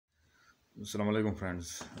Assalamu alaikum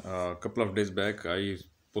friends. A couple of days back, I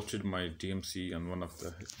posted my TMC on one of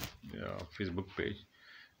the Facebook page,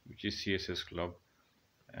 which is CSS Club,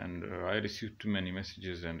 and I received too many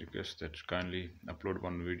messages and requests that kindly upload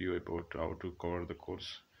one video about how to cover the course,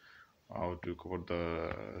 how to cover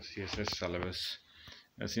the CSS syllabus.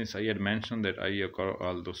 Since I had mentioned that I cover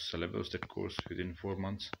all those syllabus, that course within 4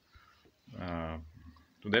 months, uh,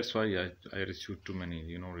 so that's why I received too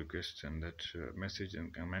many requests and that message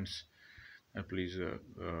and comments. Please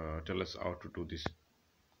tell us how to do this.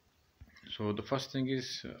 So the first thing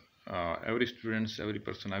is every student, every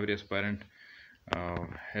person, every aspirant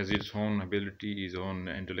has its own ability, his own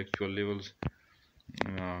intellectual levels.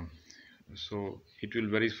 uh, so it will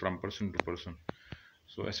vary from person to person.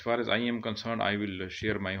 So as far as I am concerned, I will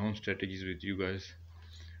share my own strategies with you guys,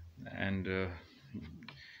 and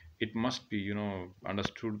it must be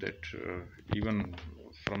understood that even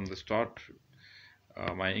from the start,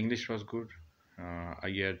 my English was good. I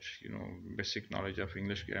had basic knowledge of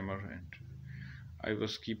English grammar, and I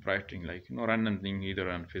was keep writing like randomly either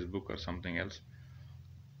on Facebook or something else.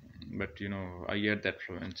 But I had that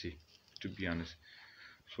fluency, to be honest.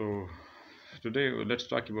 So today let's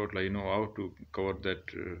talk about how to cover that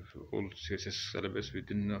whole CSS syllabus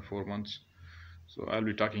within 4 months. So I'll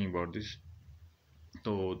be talking about this.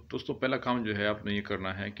 तो दोस्तों, पहला काम जो है आपने ये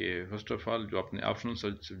करना है कि फर्स्ट ऑफ ऑल जो आपने ऑप्शनल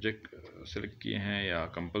सब्जेक्ट सेलेक्ट किए हैं या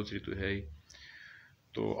कंपलसरी तो है ही,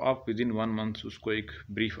 तो आप विद इन 1 मंथ उसको एक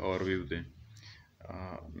ब्रीफ ओवरव्यू दें।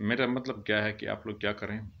 मेरा मतलब क्या है कि आप लोग क्या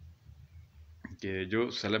करें कि जो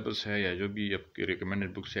सिलेबस है या जो भी आपके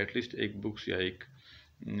रिकमेंडेड बुक्स है, एटलीस्ट एक बुक्स या एक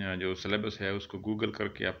जो सिलेबस है उसको गूगल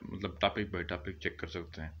करके आप मतलब टॉपिक बाय टॉपिक चेक कर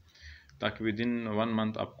सकते हैं, ताकि विद इन 1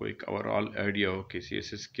 मंथ आपको एक ओवरऑल आइडिया हो कि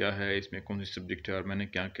CSS क्या है, इसमें कौन सी सब्जेक्ट है और मैंने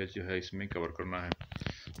क्या क्या जो है इसमें कवर करना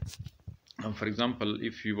है। For example,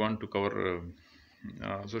 if you want to cover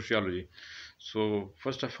sociology, so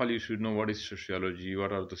first of all you should know what is sociology,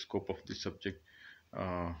 what are the scope of this subject।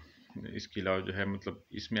 इसके अलावा जो है मतलब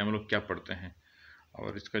इसमें हम लोग क्या पढ़ते हैं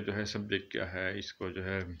और इसका जो है सब्जेक्ट क्या है, इसको जो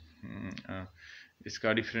है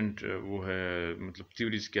इसका डिफरेंट वो है मतलब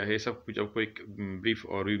थ्योरीज क्या है, सब कुछ आपको एक ब्रीफ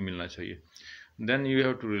ओवरव्यू मिलना चाहिए। Then you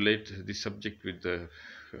have to relate this subject with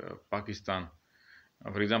Pakistan.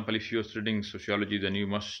 For example, if you are studying sociology, then you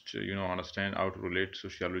must understand how to relate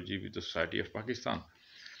sociology with the society of Pakistan.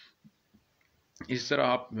 इस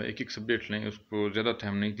तरह आप एक एक सब्जेक्ट लें, उसको ज़्यादा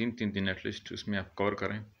टाइम नहीं, 3-3 दिन एटलीस्ट उसमें आप कवर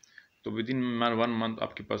करें, तो विद इन 1 मंथ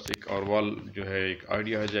आपके पास एक ओवरऑल जो है एक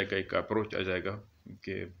आइडिया आ जाएगा, एक अप्रोच आ जाएगा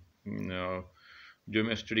कि जो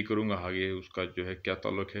मैं स्टडी करूँगा आगे उसका जो है क्या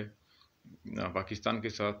ताल्लुक़ है पाकिस्तान के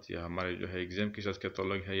साथ, या हमारे जो है एग्ज़ाम के साथ क्या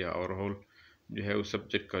ताल्लुक़ है, या ओवरऑल जो है उस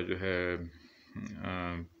सब्जेक्ट का जो है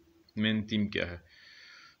मेन थीम क्या है।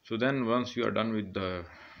 So then once you are done with the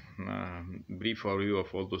brief overview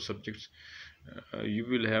of all those subjects, you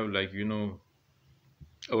will have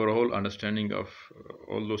overall understanding of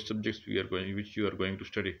all those subjects which you are going to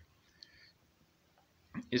study.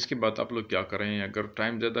 इसके बाद आप लोग क्या करें, अगर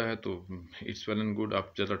time ज़्यादा है तो इट्स वेल एंड गुड,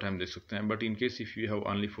 आप ज़्यादा टाइम दे सकते हैं, but in case if you have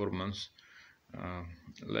only 4 months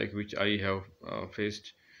like which I have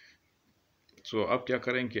faced, सो आप क्या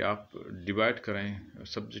करें कि आप डिवाइड करें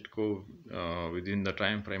सब्जेक्ट को with in the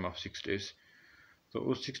time frame of 6 days। तो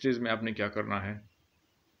उस 6 days में आपने क्या करना है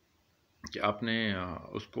कि आपने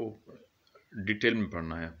उसको डिटेल में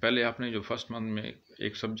पढ़ना है। पहले आपने जो फर्स्ट मंथ में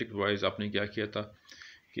एक सब्जेक्ट वाइज आपने क्या किया था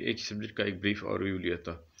कि एक सब्जेक्ट का एक ब्रीफ ओवरव्यू लिया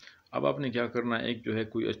था। अब आपने क्या करना है, एक जो है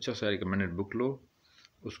कोई अच्छा सा रिकमेंडेड बुक लो,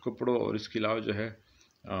 उसको पढ़ो, और इसके अलावा जो है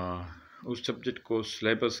उस सब्जेक्ट को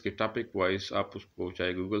सिलेबस के टॉपिक वाइज आप उसको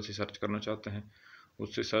चाहे गूगल से सर्च करना चाहते हैं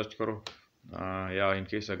उससे सर्च करो, या इन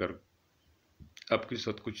केस अगर आपके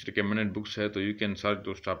साथ कुछ रिकमेंडेड बुक्स है तो you can search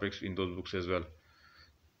those topics in those books as well.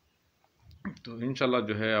 तो इंशाल्लाह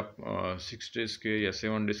जो है आप 6 days के या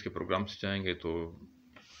 7 days के प्रोग्राम से जाएंगे तो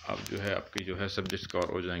आप जो है आपकी जो है सब्जेक्ट्स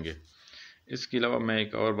कवर हो जाएंगे। इसके अलावा मैं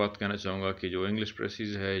एक और बात कहना चाहूँगा कि जो इंग्लिश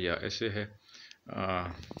प्रेसिज है या ऐसे है,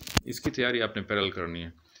 इसकी तैयारी आपने पैरेलल करनी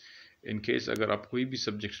है। इन केस अगर आप कोई भी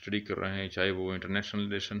सब्जेक्ट स्टडी कर रहे हैं, चाहे वो इंटरनेशनल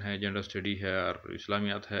रिलेशन है, जेंडर स्टडी है, और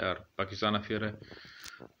इस्लामियात है, और पाकिस्तान अफेयर है,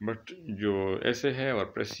 बट जो ऐसे है और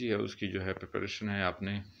प्रेसी है उसकी जो है प्रिपरेशन है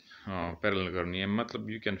आपने पैरेलल करनी है। मतलब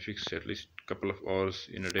you can fix at least couple of hours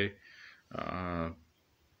in a day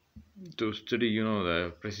to study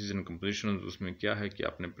the precious and composition. उसमें क्या है कि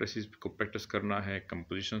आपने प्रेसिज को प्रैक्टिस करना है,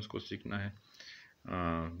 कंपोजिशंस को सीखना है,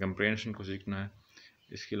 कंप्रेhension को सीखना है।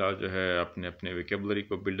 इसके अलावा जो है आपने अपने वोकेबलरी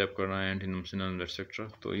को बिल्डअप करना है, एंटीनिम सिनोनिम एटसेट्रा।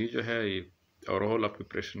 तो ये जो है ये ओवरऑल आपकी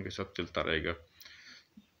प्रिपरेशन के साथ चलता रहेगा।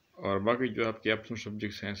 और बाकी जो आपके ऑप्शनल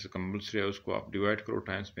सब्जेक्ट्स हैं, जैसे कंपल्सरी है, उसको आप डिवाइड करो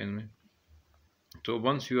टाइम स्पेन में। तो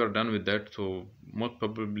once you are done with that, तो most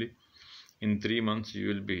probably in 3 months you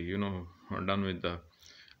will be done with the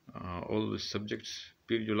all the subjects.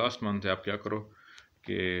 फिर जो लास्ट मंथ है आप क्या करो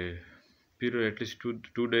कि फिर एटलीस्ट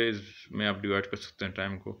टू डेज में आप डिवाइड कर सकते हैं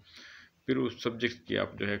टाइम को। फिर उस सब्जेक्ट की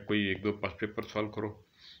आप जो है कोई 1-2 पेपर सॉल्व करो,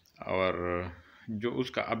 और जो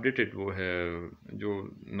उसका अपडेटेड वो है जो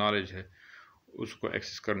नॉलेज है उसको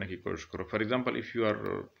एक्सेस करने की कोशिश करो। For example if you are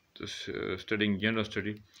studying general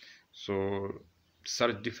study, so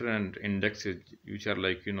search different indexes which are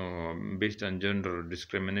like based on gender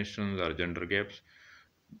discriminations or gender gaps.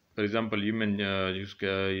 For example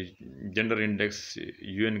उसका जेंडर इंडेक्स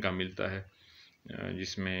यूएन का मिलता है,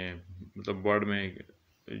 जिसमें मतलब वर्ल्ड में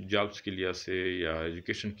जॉब्स के लिहाज से या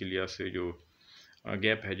एजुकेशन के लिहाज से जो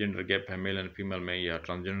गैप है, जेंडर गैप है मेल एंड फीमेल में या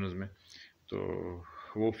ट्रांसजेंडर्स में, तो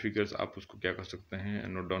वो फिगर्स आप उसको क्या कर सकते हैं,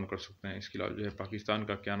 नोट डाउन कर सकते हैं। इसके अलावा जो है पाकिस्तान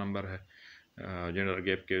का क्या नंबर है जेंडर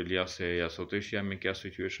गैप के लिहाज से, या साउथ एशिया में क्या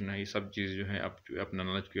सिचुएशन है, ये सब चीज़ जो है आप अपना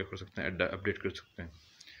नॉलेज क्या कर सकते हैं, अपडेट कर सकते हैं।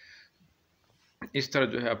 इस तरह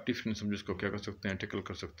जो है आप डिफरेंट सब्जेक्ट्स को क्या कर सकते हैं, टैकल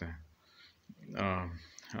कर सकते हैं।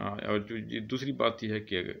 और जो दूसरी बात यह है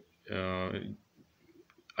कि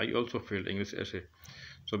आई ऑल्सो फेल्ड इंग्लिश ऐसे,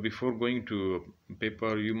 so before going to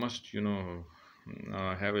paper you must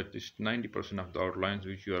have at least 90% of the outlines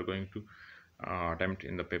which you are going to attempt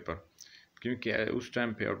in the paper, क्योंकि उस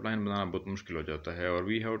टाइम पे आउटलाइन बनाना बहुत मुश्किल हो जाता है और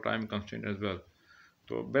we have time constraint as well.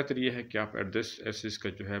 तो बेहतर ये है कि आप एट दिस एसिस का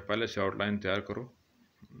जो है पहले से आउटलाइन तैयार करो,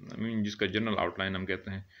 आई मीन जिसका जनरल आउटलाइन हम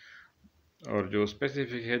कहते हैं, और जो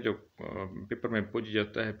स्पेसिफिक है जो पेपर में पूछ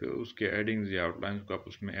जाता है फिर उसके एडिंग्स या आउटलाइंस को आप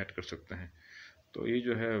उसमें ऐड कर सकते हैं। तो ये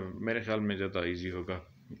जो है मेरे ख्याल में ज़्यादा इजी होगा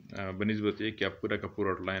बनिस्बत ये कि आप पूरा का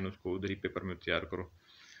पूरा आउटलाइन उसको उधर ही पेपर में तैयार करो।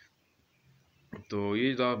 तो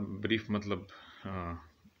ये था ब्रीफ, मतलब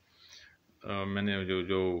मैंने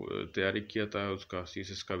जो तैयारी किया था उसका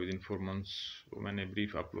सीएसएस का विदिन 4 मंथ्स, वो मैंने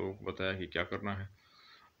ब्रीफ आप लोगों को बताया कि क्या करना है।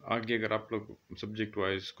 आगे अगर आप लोग सब्जेक्ट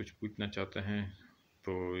वाइज कुछ पूछना चाहते हैं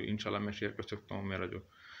तो इंशाल्लाह मैं शेयर कर सकता हूँ। मेरा जो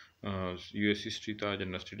यूएस हिस्ट्री था,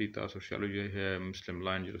 जनरल स्टडी था, सोशियोलॉजी है, मुस्लिम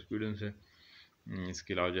लॉ एंड जूरिस्प्रूडेंस है,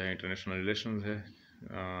 इसके अलावा जो है इंटरनेशनल रिलेशंस है।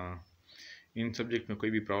 इन सब्जेक्ट में कोई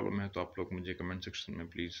भी प्रॉब्लम है तो आप लोग मुझे कमेंट सेक्शन में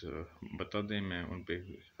प्लीज़ बता दें, मैं उन पे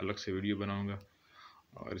अलग से वीडियो बनाऊंगा।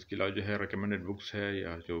 और इसके अलावा जो है रिकमेंडेड बुक्स है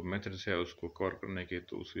या जो मेथड्स है उसको कवर करने के,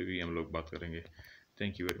 तो उसमें भी हम लोग बात करेंगे।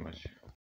 Thank you very much.